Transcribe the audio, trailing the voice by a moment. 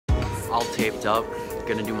all taped up.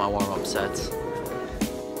 Gonna do my warm-up sets.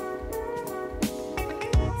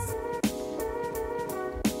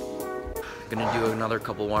 Gonna do another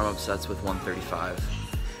couple warm-up sets with 135.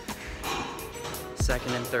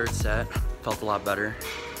 Second and third set felt a lot better.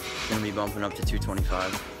 Gonna be bumping up to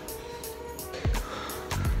 225.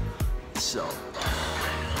 So,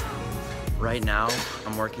 right now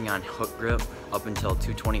I'm working on hook grip up until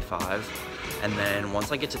 225, and then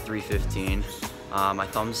once I get to 315, my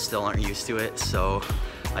thumbs still aren't used to it, so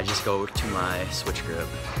I just go to my switch grip.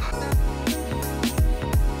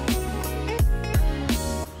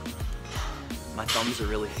 My thumbs are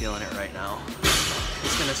really feeling it right now.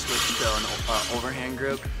 Just gonna switch to an overhand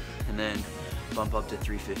grip and then bump up to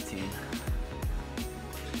 315.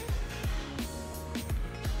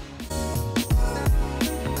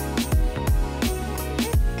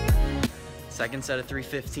 Second set of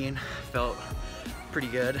 315 felt pretty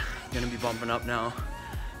good. Gonna be bumping up now,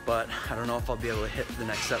 but I don't know if I'll be able to hit the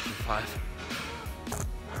next set for 5.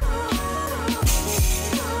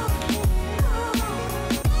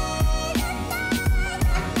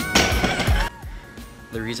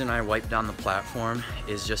 The reason I wipe down the platform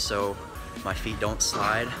is just so my feet don't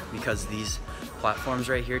slide, because these platforms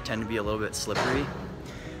right here tend to be a little bit slippery.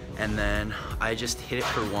 And then I just hit it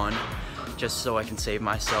for 1, just so I can save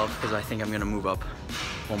myself, because I think I'm gonna move up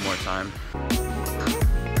one more time.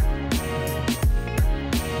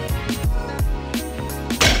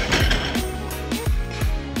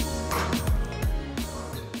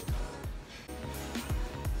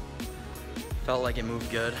 Felt like it moved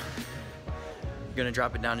good. I'm gonna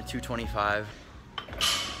drop it down to 225.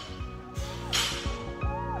 I'm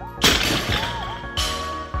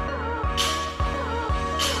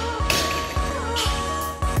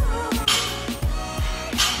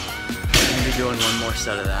gonna be doing one more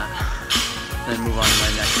set of that, then move on to my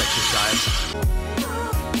next exercise.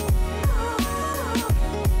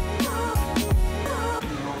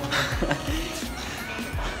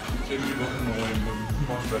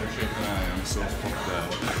 Much better shape than I am, so fuck that.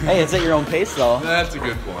 Hey, it's at your own pace though. That's a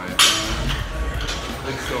good point.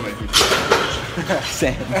 It'd still make me feel good.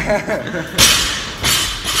 Same.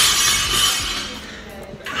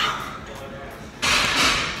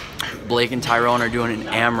 Blake and Tyrone are doing an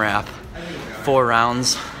AMRAP. 4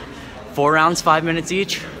 rounds. 4 rounds, 5 minutes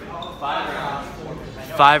each?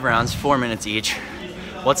 5 rounds, 4 minutes each.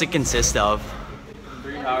 What's it consist of?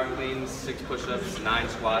 3 power cleans, 6 push-ups, 9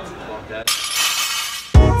 squats, and 12 deadlifts.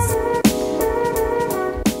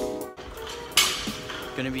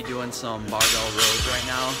 Gonna be doing some barbell rows right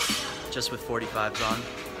now, just with 45s on.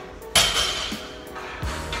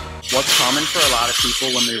 What's common for a lot of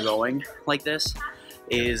people when they're rowing like this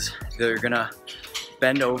is they're gonna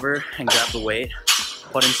bend over and grab the weight,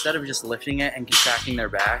 but instead of just lifting it and contracting their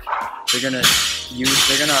back, they're gonna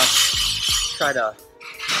try to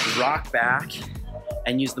rock back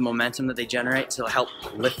and use the momentum that they generate to help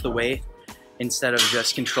lift the weight instead of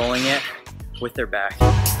just controlling it with their back.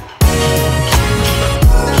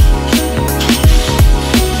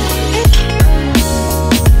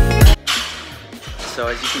 So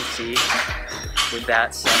as you can see, with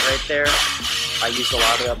that set right there, I used a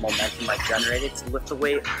lot of the momentum I generated to lift the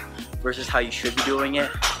weight, versus how you should be doing it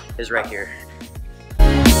is right here.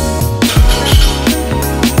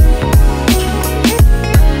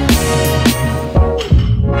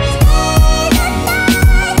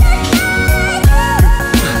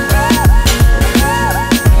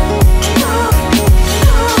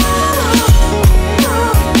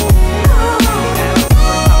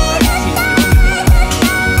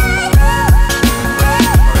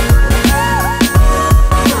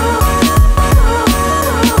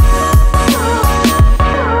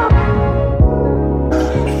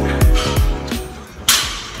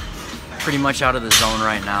 Pretty much out of the zone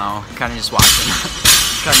right now. Kind of just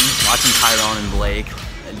watching Tyrone and Blake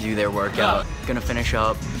do their workout. Gonna finish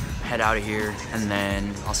up, head out of here, and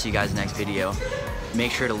then I'll see you guys next video.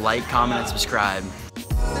 Make sure to like, comment, and subscribe.